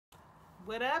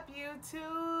What up,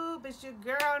 YouTube? It's your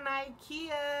girl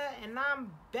Nikea, and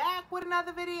I'm back with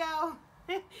another video.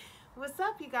 What's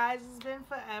up, you guys? It's been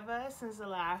forever since the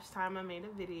last time I made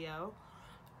a video.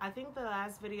 I think the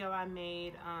last video I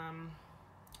made,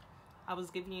 I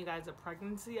was giving you guys a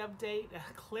pregnancy update.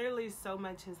 Clearly, so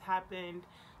much has happened.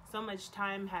 So much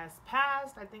time has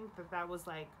passed. I think that was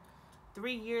like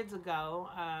 3 years ago.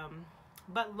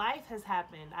 But life has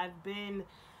happened. I've been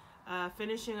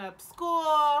finishing up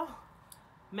school,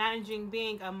 managing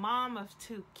being a mom of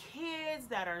 2 kids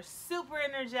that are super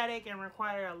energetic and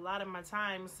require a lot of my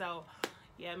time. So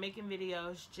yeah, making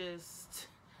videos just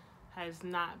has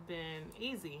not been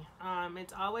easy.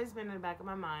 It's always been in the back of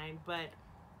my mind, but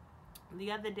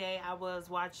the other day I was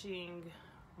watching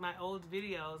my old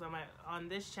videos on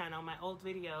this channel, my old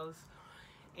videos,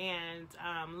 and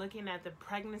looking at the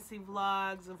pregnancy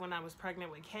vlogs of when I was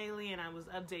pregnant with Kaylee, and I was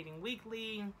updating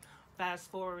weekly.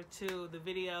 Fast forward to the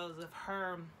videos of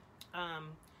her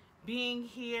being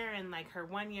here and like her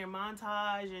 1-year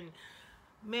montage, and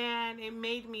man, it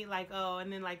made me like, oh,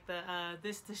 and then like the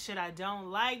the shit I don't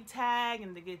like tag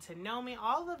and the get to know me.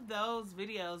 All of those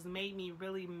videos made me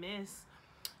really miss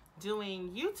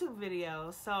doing YouTube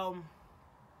videos. So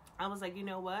I was like, you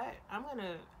know what, I'm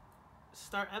gonna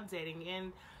start updating.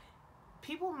 And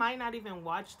people might not even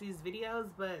watch these videos,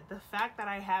 but the fact that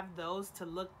I have those to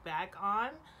look back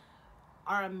on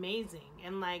are amazing.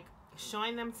 And like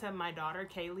showing them to my daughter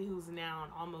Kaylee, who's now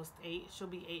almost 8, she'll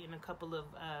be 8 in a couple of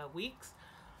weeks,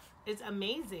 it's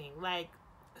amazing. Like,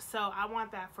 so I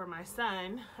want that for my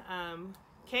son,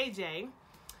 KJ,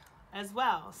 as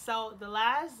well. So the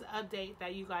last update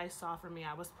that you guys saw from me,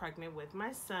 I was pregnant with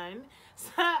my son.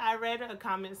 So I read a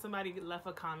comment, somebody left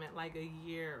a comment like a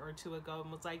year or 2 ago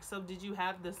and was like, so did you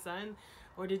have the son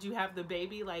or did you have the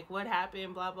baby? Like, what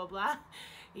happened? Blah, blah, blah.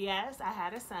 Yes, I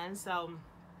had a son. So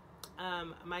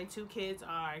my 2 kids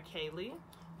are Kaylee,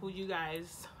 who you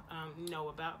guys know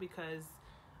about because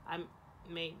I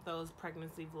made those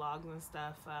pregnancy vlogs and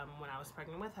stuff when I was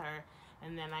pregnant with her.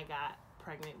 And then I got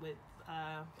pregnant with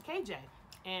KJ,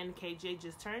 and KJ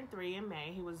just turned 3 in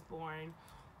May. He was born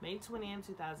May 20th,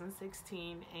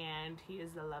 2016, and he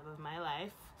is the love of my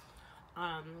life.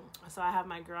 So I have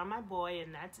my girl and my boy,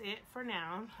 and that's it for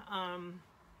now.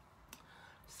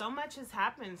 So much has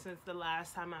happened since the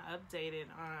last time I updated.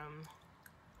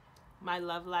 My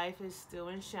love life is still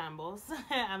in shambles.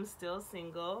 I'm still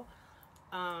single.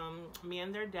 Me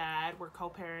and their dad, we're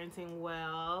co-parenting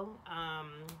well.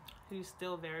 Who's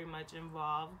still very much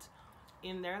involved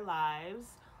in their lives.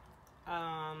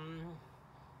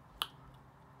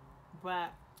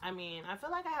 But I mean, I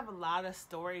feel like I have a lot of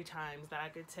story times that I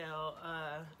could tell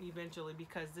eventually,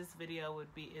 because this video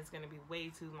is going to be way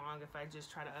too long if I just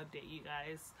try to update you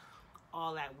guys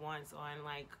all at once on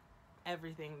like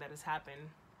everything that has happened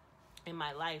in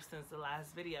my life since the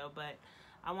last video. But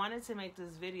I wanted to make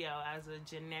this video as a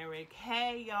generic,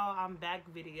 hey y'all, I'm back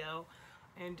video,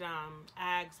 and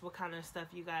ask what kind of stuff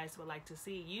you guys would like to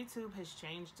see. YouTube has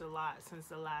changed a lot since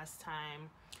the last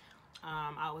time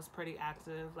I was pretty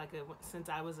active. Like since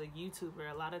I was a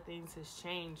YouTuber, a lot of things has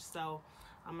changed, so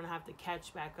I'm gonna have to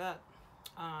catch back up.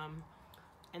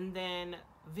 And then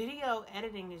video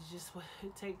editing is just what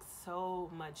it takes so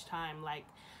much time. Like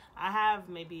I have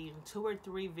maybe 2 or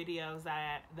 3 videos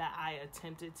that I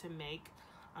attempted to make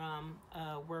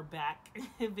were back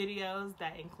videos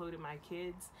that included my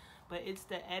kids, but it's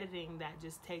the editing that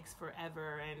just takes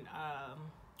forever, and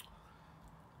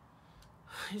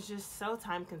it's just so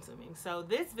time consuming. So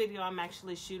this video I'm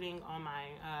actually shooting on my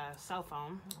cell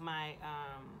phone, my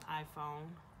iPhone,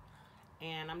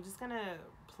 and I'm just gonna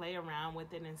play around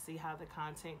with it and see how the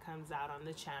content comes out on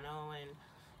the channel. And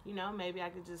you know, maybe I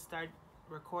could just start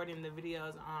recording the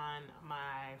videos on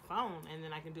my phone, and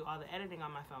then I can do all the editing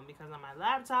on my phone, because on my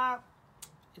laptop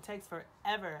it takes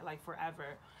forever, like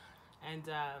forever. And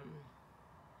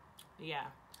yeah,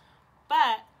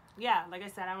 but yeah, like I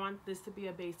said, I want this to be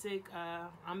a basic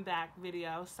I'm back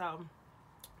video. So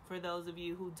for those of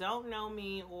you who don't know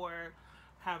me or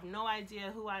have no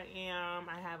idea who I am,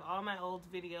 I have all my old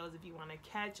videos if you want to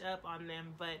catch up on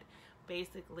them. But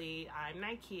basically, I'm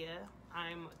Nikea.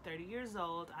 I'm 30 years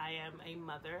old. I am a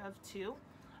mother of 2.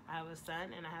 I have a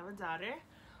son and I have a daughter.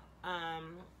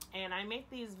 And I make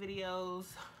these videos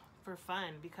for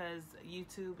fun because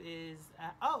YouTube is...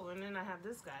 oh, and then I have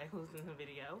this guy who's in the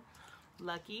video.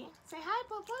 Lucky. Say hi,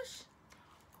 Push.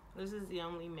 This is the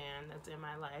only man that's in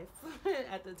my life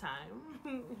at the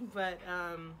time. But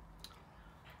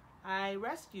I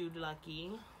rescued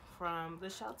Lucky from the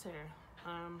shelter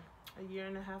a year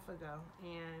and a half ago,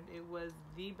 and it was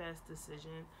the best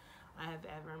decision I have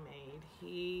ever made.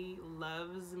 He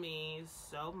loves me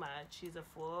so much. He's a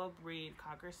full breed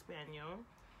Cocker Spaniel.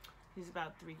 He's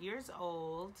about 3 years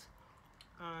old.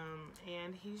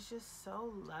 And he's just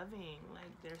so loving.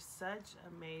 Like, they're such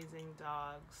amazing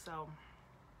dogs. So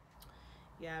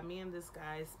yeah, me and this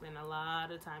guy spend a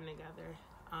lot of time together.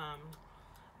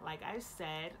 Like I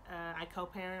said, I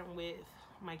co-parent with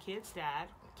my kid's dad.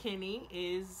 Kenny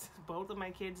is both of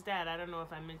my kids' dad. I don't know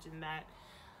if I mentioned that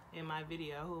in my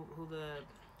video,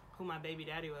 who my baby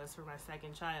daddy was for my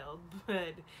second child.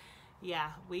 But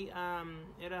yeah, we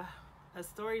a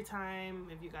story time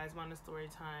if you guys want a story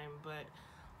time. But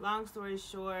long story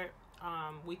short,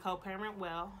 we co-parent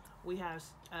well. We have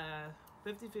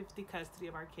 50-50 custody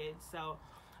of our kids. So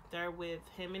they're with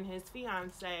him and his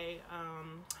fiance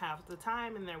half the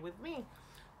time, and they're with me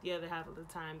the other half of the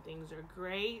time. Things are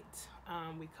great.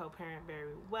 We co-parent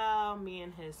very well. Me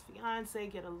and his fiance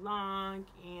get along,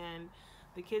 and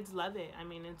the kids love it. I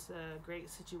mean, it's a great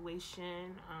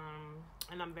situation,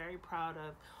 and I'm very proud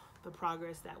of the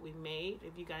progress that we made.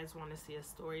 If you guys want to see a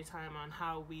story time on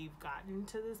how we've gotten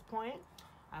to this point,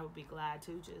 I would be glad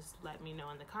to. Just let me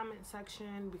know in the comment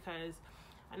section, because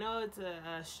I know it's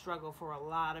a struggle for a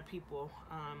lot of people,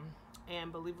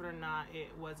 and believe it or not, it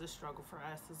was a struggle for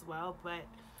us as well. But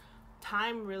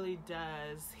time really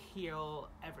does heal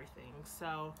everything.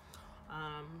 So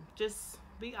just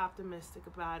be optimistic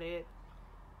about it.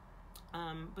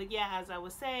 But yeah, as I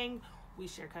was saying, we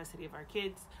share custody of our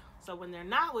kids. So when they're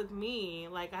not with me,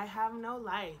 like, I have no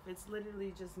life. It's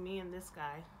literally just me and this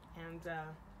guy. And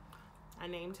I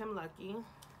named him Lucky.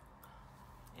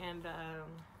 And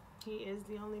he is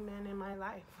the only man in my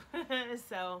life.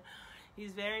 So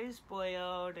he's very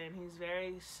spoiled, and he's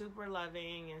very super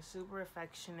loving and super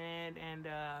affectionate, and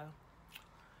I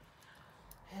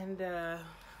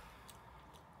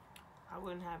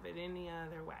wouldn't have it any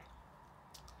other way.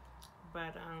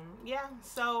 But yeah,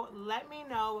 so let me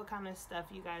know what kind of stuff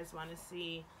you guys want to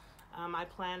see. I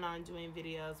plan on doing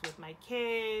videos with my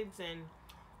kids, and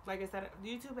like I said,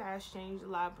 YouTube has changed a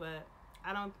lot, but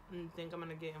I don't think I'm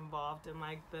gonna get involved in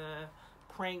like the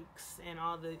pranks and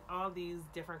all these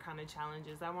different kind of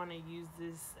challenges. I want to use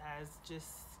this as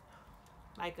just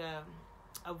like a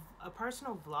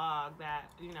personal vlog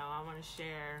that, you know, I want to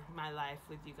share my life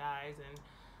with you guys, and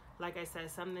like I said,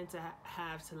 something to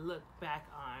have to look back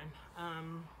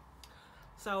on.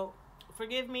 So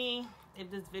forgive me if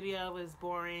this video is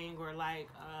boring or like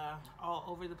all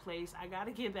over the place. I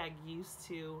gotta get back used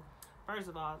to, first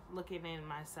of all, looking in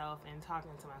myself and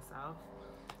talking to myself,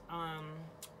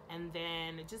 and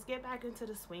then just get back into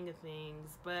the swing of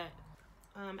things. But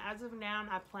as of now,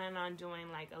 I plan on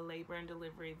doing like a labor and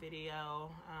delivery video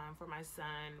for my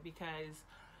son, because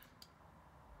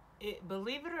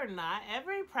believe it or not,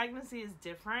 every pregnancy is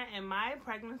different, and my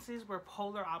pregnancies were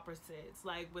polar opposites.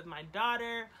 Like with my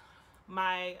daughter,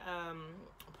 my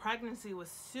pregnancy was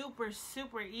super,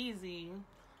 super easy,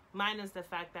 minus the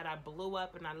fact that I blew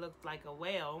up and I looked like a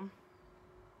whale.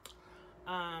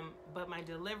 But my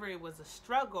delivery was a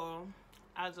struggle,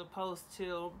 as opposed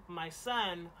to my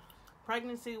son.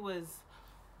 Pregnancy was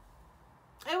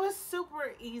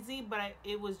super easy, but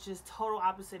it was just total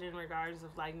opposite in regards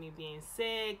of like me being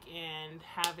sick and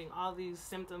having all these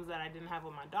symptoms that I didn't have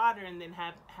with my daughter, and then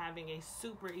having a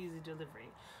super easy delivery.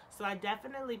 So I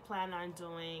definitely plan on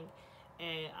doing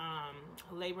a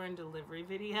labor and delivery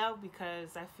video,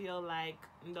 because I feel like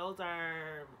those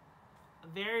are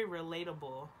very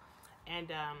relatable,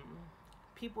 and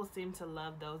people seem to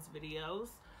love those videos.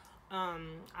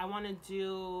 I want to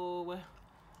do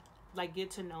like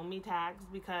get to know me tags,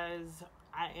 because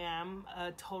I am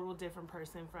a total different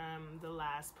person from the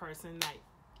last person that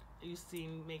you see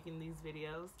making these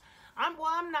videos.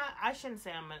 I shouldn't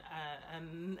say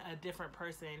I'm a different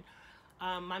person.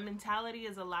 My mentality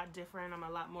is a lot different. I'm a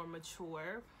lot more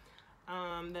mature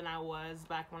than I was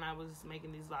back when I was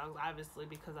making these vlogs, obviously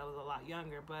because I was a lot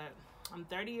younger. But I'm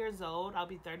 30 years old. I'll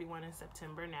be 31 in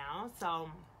September now. So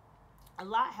a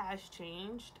lot has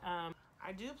changed.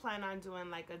 I do plan on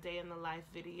doing like a day in the life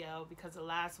video, because the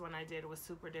last one I did was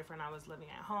super different. I was living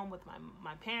at home with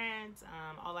my parents.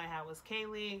 All I had was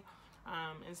Kaylee.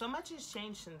 And so much has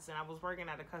changed since then. I was working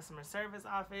at a customer service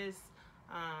office.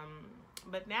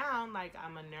 But now, like,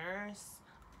 I'm a nurse.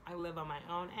 I live on my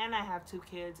own, and I have 2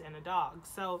 kids and a dog.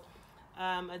 So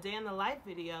a day in the life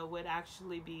video would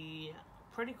actually be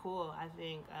pretty cool, I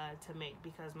think, to make,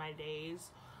 because my days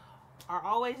are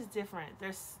always different.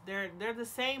 They're the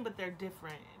same, but they're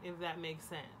different, if that makes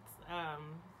sense.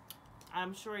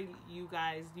 I'm sure you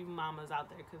guys, you mamas out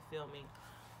there, could feel me,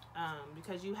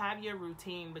 because you have your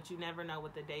routine, but you never know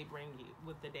what the day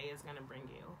is gonna bring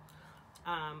you.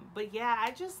 But yeah,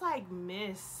 I just like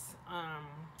miss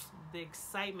the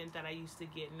excitement that I used to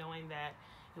get knowing that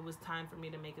it was time for me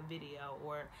to make a video,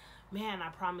 or man, I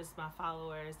promised my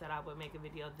followers that I would make a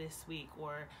video this week,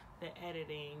 or the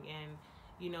editing and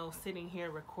sitting here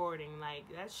recording. Like,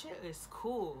 that shit is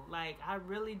cool. Like, I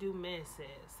really do miss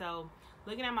it. So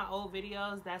looking at my old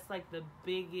videos, that's like the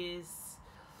biggest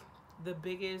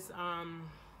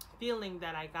feeling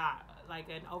that I got, like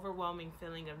an overwhelming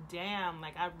feeling of, damn,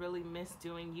 like I really miss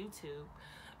doing YouTube.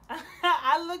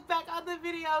 I look back on the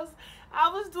videos, I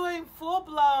was doing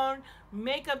full-blown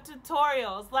makeup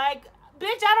tutorials. Like,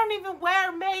 bitch, I don't even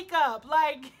wear makeup.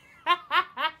 Like,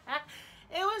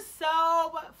 it was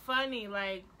so funny,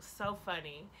 like, so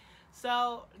funny.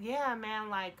 So, yeah, man,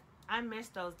 like, I miss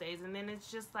those days. And then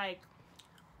it's just like,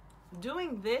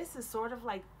 doing this is sort of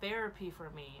like therapy for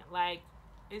me. Like,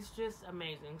 it's just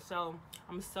amazing. So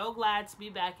I'm so glad to be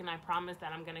back, and I promise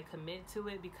that I'm gonna commit to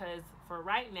it, because for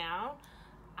right now,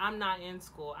 I'm not in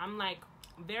school. I'm like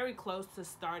very close to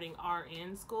starting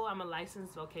RN school. I'm a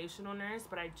licensed vocational nurse,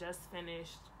 but I just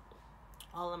finished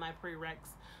all of my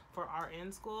prereqs for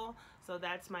RN school. So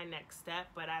that's my next step.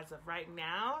 But as of right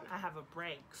now, I have a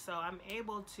break. So I'm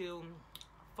able to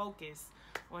focus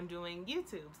on doing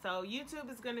YouTube. So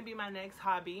YouTube is going to be my next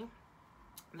hobby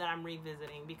that I'm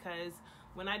revisiting, because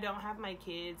when I don't have my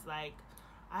kids, like,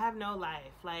 I have no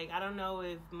life. Like, I don't know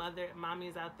if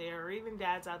mommies out there, or even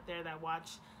dads out there that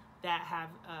have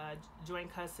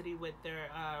joint custody with their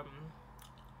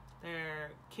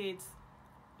kids'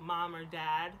 mom or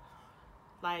dad.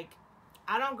 Like,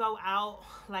 I don't go out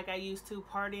like I used to.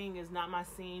 Partying is not my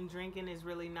scene. Drinking is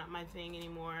really not my thing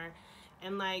anymore.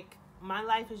 And like, my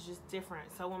life is just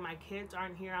different. So when my kids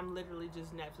aren't here, I'm literally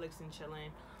just Netflix and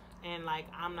chilling. And like,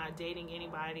 I'm not dating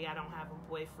anybody. I don't have a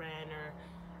boyfriend, or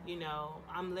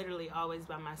I'm literally always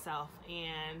by myself.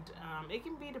 And it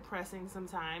can be depressing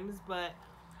sometimes, but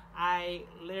I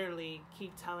literally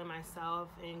keep telling myself,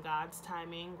 in God's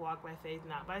timing, walk by faith,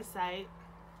 not by sight.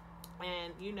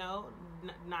 And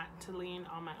not to lean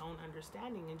on my own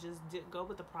understanding, and just go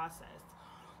with the process.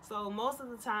 So most of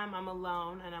the time I'm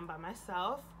alone and I'm by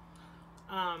myself.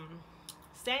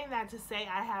 Saying that to say,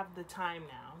 I have the time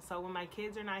now. So when my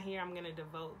kids are not here, I'm going to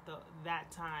devote that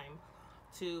time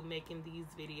to making these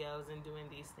videos and doing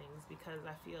these things, because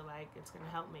I feel like it's going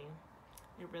to help me.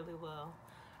 It really will.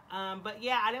 But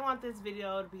yeah, I didn't want this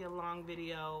video to be a long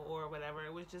video or whatever.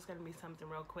 It was just going to be something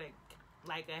real quick,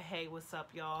 like a hey, what's up,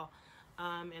 y'all?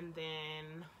 And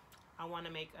then I want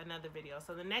to make another video.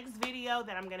 So the next video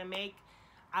that I'm going to make,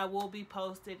 I will be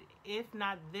posted, if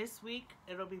not this week,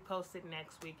 it'll be posted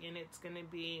next week. And it's going to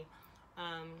be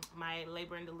my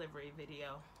labor and delivery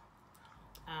video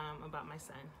about my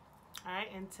son. All right,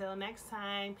 until next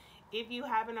time, if you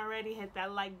haven't already, hit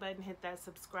that like button, hit that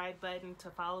subscribe button to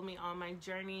follow me on my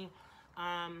journey.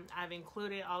 I've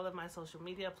included all of my social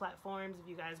media platforms if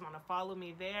you guys want to follow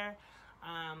me there.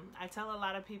 I tell a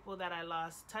lot of people that I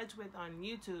lost touch with on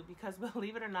YouTube, because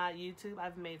believe it or not, YouTube,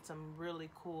 I've made some really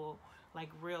cool, like,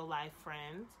 real life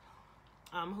friends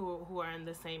who are in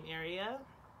the same area.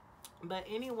 But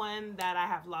anyone that I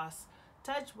have lost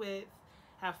touch with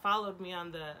have followed me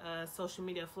on the social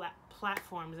media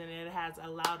platforms, and it has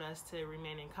allowed us to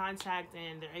remain in contact,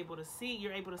 and you're able to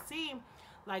see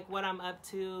like what I'm up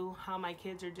to, how my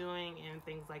kids are doing, and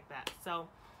things like that. So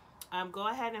go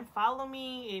ahead and follow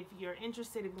me if you're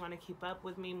interested, if you want to keep up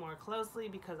with me more closely,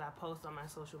 because I post on my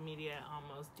social media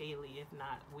almost daily, if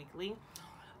not weekly.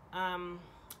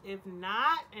 If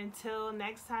not, until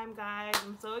next time, guys,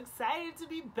 I'm so excited to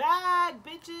be back,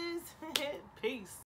 bitches. Peace.